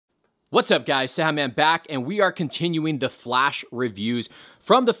What's up, guys? Cejaman back, and we are continuing the Flash reviews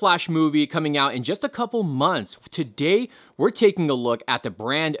from the Flash movie coming out in just a couple months. Today, we're taking a look at the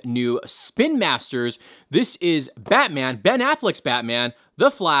brand new Spin Masters. This is Batman, Ben Affleck's Batman, the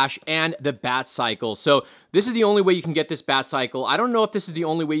Flash, and the Batcycle. So this is the only way you can get this Batcycle. I don't know if this is the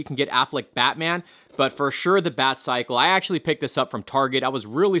only way you can get Affleck Batman, but for sure the Batcycle. I actually picked this up from Target. I was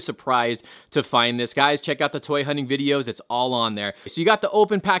really surprised to find this. Guys, check out the toy hunting videos. It's all on there. So you got the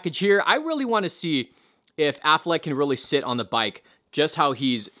open package here. I really want to see if Affleck can really sit on the bike, just how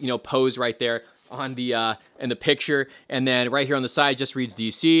he's, posed right there on the in the picture. And then right here on the side just reads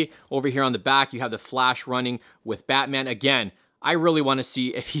DC. Over here on the back, you have the Flash running with Batman. Again, I really want to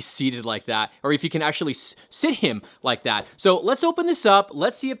see if he's seated like that, or if you can actually sit him like that. So let's open this up.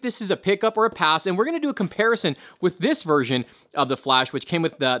 Let's see if this is a pickup or a pass, and we're going to do a comparison with this version of the Flash, which came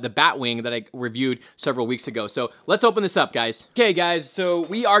with the Batwing that I reviewed several weeks ago. So let's open this up, guys. Okay, guys, so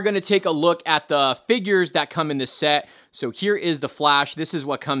we are going to take a look at the figures that come in this set. So here is the Flash. This is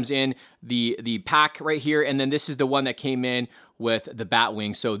what comes in the pack right here, and then this is the one that came in with the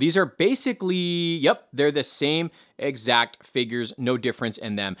Batwing. So these are basically, yep, they're the same exact figures, no difference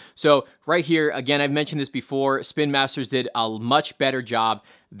in them. So right here, again, I've mentioned this before, Spin Masters did a much better job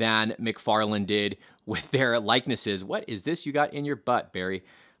than McFarlane did with their likenesses. What is this you got in your butt, Barry?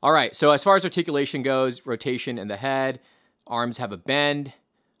 All right, so as far as articulation goes, rotation in the head, arms have a bend,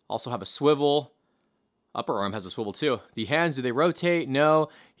 also have a swivel. Upper arm has a swivel too. The hands, do they rotate? No.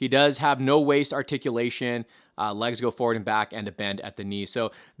 He does have no waist articulation. Legs go forward and back, and a bend at the knee.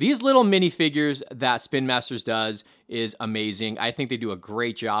 So these little minifigures that Spin Masters does is amazing. I think they do a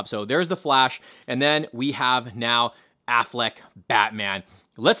great job. So there's the Flash, and then we have now Affleck Batman.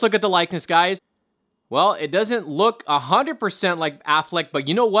 Let's look at the likeness, guys. Well, it doesn't look 100% like Affleck, but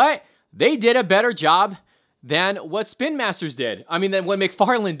you know what? They did a better job than what Spin Masters did. I mean, than what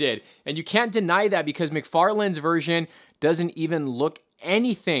McFarlane did. And you can't deny that, because McFarlane's version doesn't even look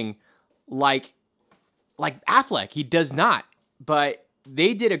anything like Affleck. He does not. But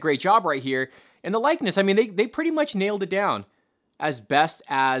they did a great job right here. And the likeness, I mean, they pretty much nailed it down as best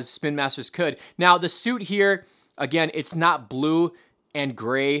as Spin Masters could. Now, the suit here, again, it's not blue and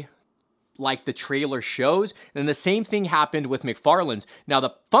gray like the trailer shows. And the same thing happened with McFarlane's. Now,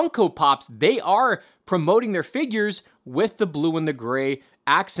 the Funko Pops, they are promoting their figures with the blue and the gray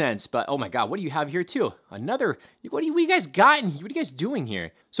accents. But oh my God, what do you have here too? Another, what do you guys got in here? What are you guys doing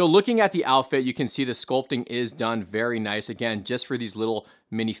here? So looking at the outfit, you can see the sculpting is done very nice. Again, just for these little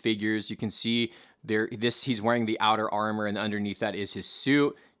mini figures, you can see there, he's wearing the outer armor, and underneath that is his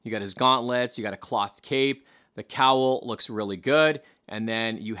suit. You got his gauntlets, you got a cloth cape. The cowl looks really good. And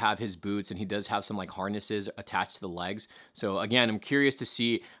then you have his boots, and he does have some like harnesses attached to the legs. So again, I'm curious to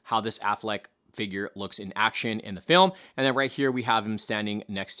see how this Affleck figure looks in action in the film. And then right here, we have him standing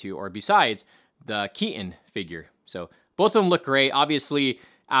next to, or besides, the Keaton figure. So both of them look great. Obviously,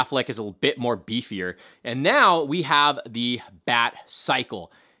 Affleck is a little bit more beefier. And now we have the Batcycle.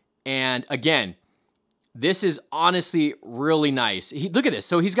 And again, this is honestly really nice. Look at this.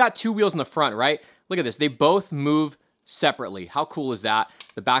 So he's got two wheels in the front, right? Look at this. They both move separately. How cool is that?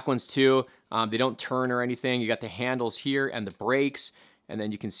 The back ones too. They don't turn or anything. You got the handles here and the brakes. And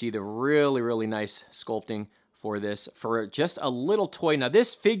then you can see the really, really nice sculpting for this, for just a little toy. Now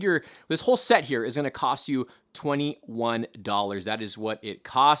this figure, this whole set here is going to cost you $21. That is what it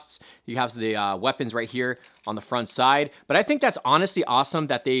costs. You have the weapons right here on the front side. But I think that's honestly awesome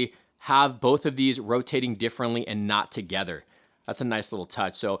that they have both of these rotating differently and not together. That's a nice little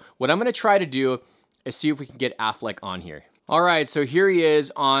touch. So what I'm going to try to do is see if we can get Affleck on here. All right, so here he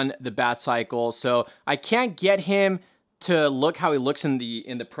is on the Batcycle. So I can't get him to look how he looks in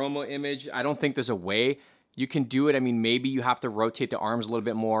the promo image. I don't think there's a way you can do it. I mean, maybe you have to rotate the arms a little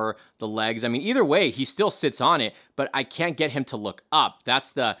bit more, the legs. I mean, either way, he still sits on it, but I can't get him to look up.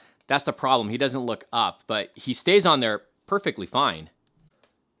 That's the problem. He doesn't look up, but he stays on there perfectly fine.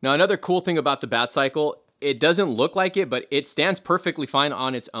 Now, another cool thing about the Batcycle, it doesn't look like it, but it stands perfectly fine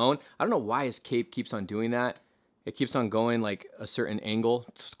on its own. I don't know why his cape keeps on doing that. It keeps on going like a certain angle,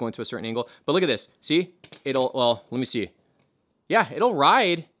 it's going to a certain angle. But look at this. See? Well, let me see. Yeah, it'll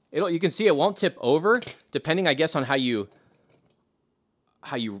ride. You can see it won't tip over, depending, I guess, on how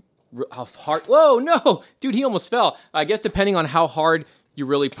hard. Whoa, no, dude, he almost fell. I guess depending on how hard you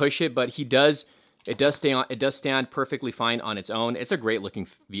really push it, but it does stand perfectly fine on its own. It's a great looking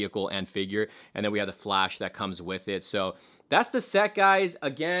vehicle and figure. And then we have the Flash that comes with it. So that's the set, guys.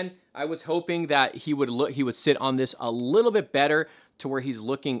 Again, I was hoping that he would sit on this a little bit better to where he's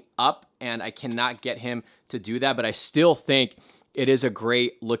looking up, and I cannot get him to do that. But I still think It is a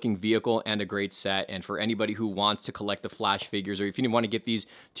great looking vehicle and a great set. And for anybody who wants to collect the Flash figures, or if you want to get these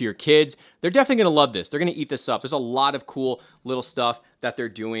to your kids, they're definitely going to love this. They're going to eat this up. There's a lot of cool little stuff that they're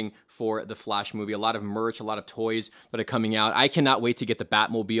doing for the Flash movie. A lot of merch, a lot of toys that are coming out. I cannot wait to get the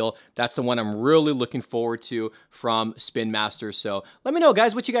Batmobile. That's the one I'm really looking forward to from Spin Masters. So let me know,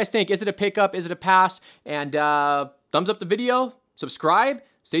 guys, what you guys think. Is it a pickup? Is it a pass? And thumbs up the video, subscribe.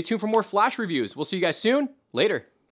 Stay tuned for more Flash reviews. We'll see you guys soon. Later.